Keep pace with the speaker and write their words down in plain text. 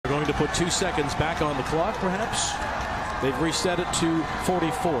to put 2 seconds back on the clock, perhaps. They've reset it to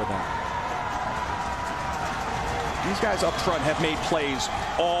 44 now. These guys up front have made plays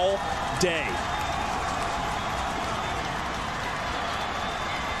all day.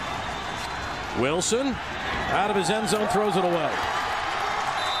 Wilson, out of his end zone, throws it away.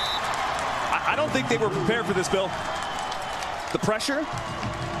 I don't think they were prepared for this, Bill. The pressure,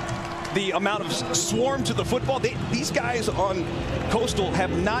 the amount of swarm to the football. These guys on Coastal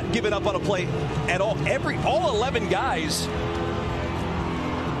have not given up on a play at all. All 11 guys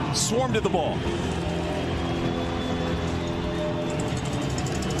swarmed to the ball.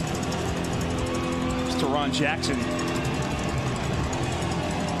 It's Teron Jackson.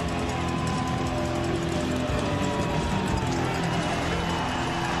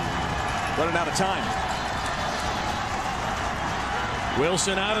 Running out of time.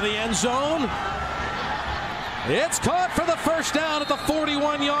 Wilson out of the end zone. It's caught for the first down at the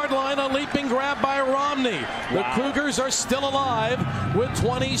 41-yard line. A leaping grab by Romney. Wow. The Cougars are still alive with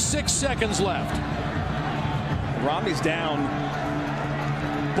 26 seconds left. Romney's down.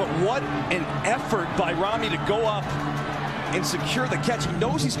 But what an effort by Romney to go up and secure the catch. He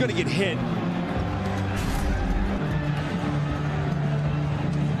knows he's going to get hit.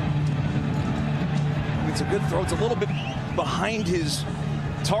 It's a good throw. It's a little bit behind his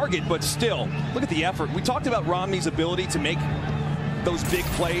target, but still, look at the effort. We talked about Romney's ability to make those big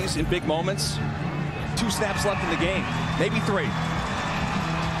plays in big moments. 2 snaps left in the game, maybe 3.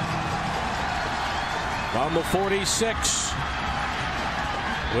 On the 46.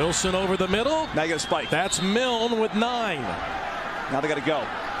 Wilson over the middle. Now you got a spike. That's Milne with 9. Now they got to go.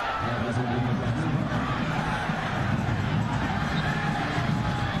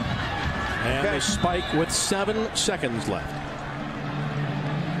 And they spike with 7 seconds left.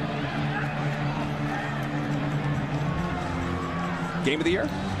 Game of the year?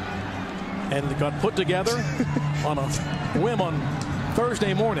 And it got put together on a whim on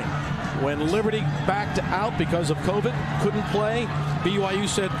Thursday morning when Liberty backed out because of COVID, couldn't play. BYU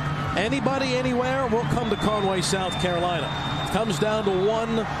said, anybody, anywhere, we'll come to Conway, South Carolina. It comes down to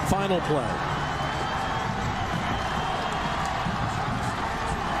one final play.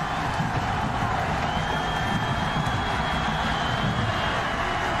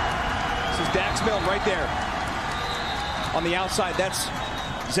 Dax Milne right there on the outside. That's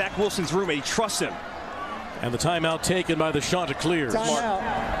Zach Wilson's roommate. He trusts him. And the timeout taken by the Chanticleers.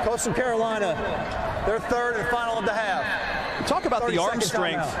 Timeout. Coastal Carolina, their third and final of the half. Talk about the arm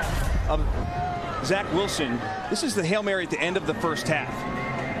strength of Zach Wilson. This is the Hail Mary at the end of the first half.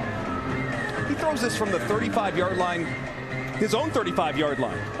 He throws this from the 35-yard line, his own 35-yard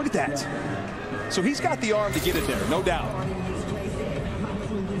line. Look at that. So he's got the arm to get it there, no doubt.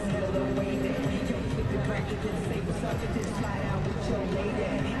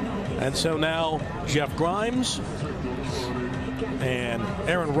 And so now Jeff Grimes and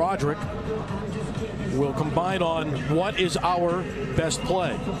Aaron Roderick will combine on what is our best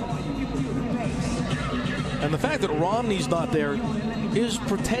play. And the fact that Romney's not there is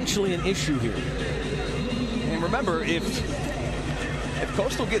potentially an issue here. And remember, if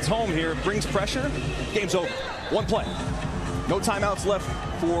Coastal gets home here, brings pressure, game's over. One play. No timeouts left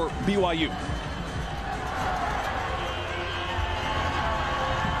for BYU.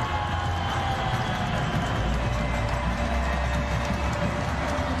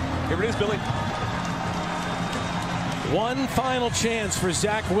 Here it is, Billy. One final chance for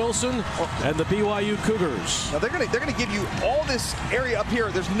Zach Wilson and the BYU Cougars. Now they're gonna give you all this area up here.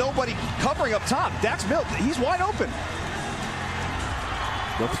 There's nobody covering up top. Dax Milne, he's wide open.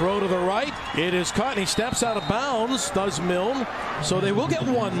 The throw to the right. It is caught, and he steps out of bounds, does Milne. So they will get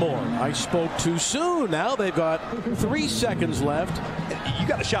one more. I spoke too soon. Now they've got 3 seconds left. You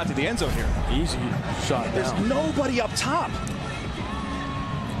got a shot to the end zone here. Easy shot down. There's nobody up top.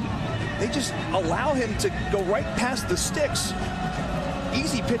 They just allow him to go right past the sticks.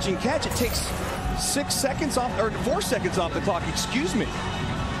 Easy pitch and catch. It takes 6 seconds off, or 4 seconds off the clock, excuse me.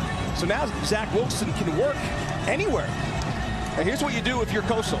 So now Zach Wilson can work anywhere. And here's what you do if you're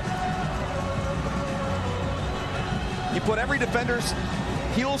Coastal. You put every defender's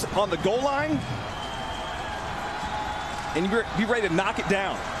heels on the goal line, and you be ready to knock it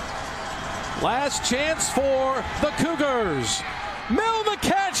down. Last chance for the Cougars. Milne the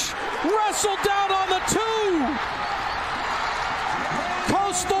catch, wrestled down on the 2.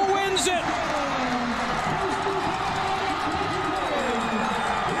 Coastal wins it.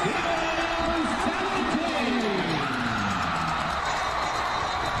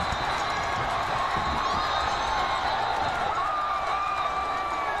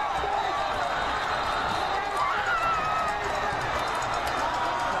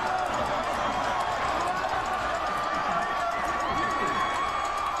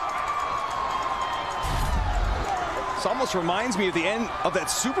 This almost reminds me of the end of that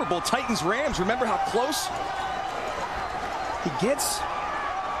Super Bowl, Titans-Rams. Remember how close he gets?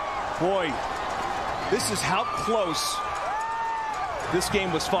 Boy, this is how close this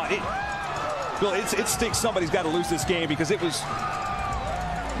game was fought. Bill, it stinks somebody's got to lose this game because it was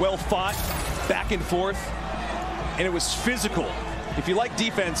well fought, back and forth, and it was physical. If you like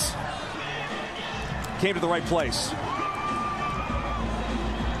defense, came to the right place.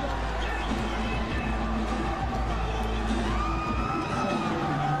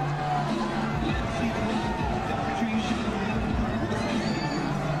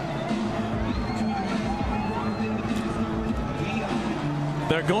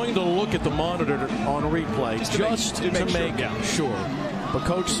 They're going to look at the monitor on replay just to make sure. But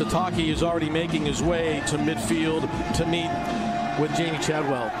Coach Satake is already making his way to midfield to meet with Jamie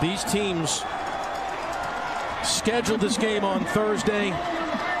Chadwell. These teams scheduled this game on Thursday,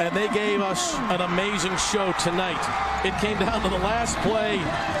 and they gave us an amazing show tonight. It came down to the last play,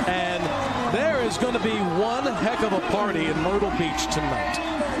 and there is going to be one heck of a party in Myrtle Beach tonight.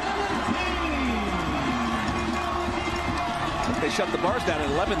 They shut the bars down at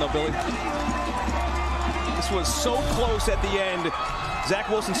 11, though, Billy. This was so close at the end. Zach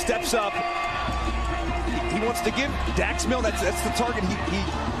Wilson steps up. He wants to give Dax Milne. That's the target he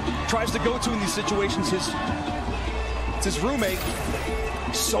tries to go to in these situations. It's his roommate.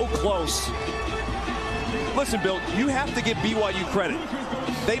 So close. Listen, Bill, you have to give BYU credit.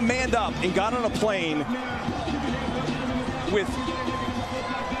 They manned up and got on a plane with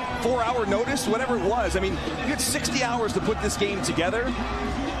 4-hour notice, whatever it was. I mean, you had 60 hours to put this game together,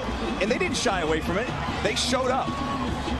 and they didn't shy away from it. They showed up.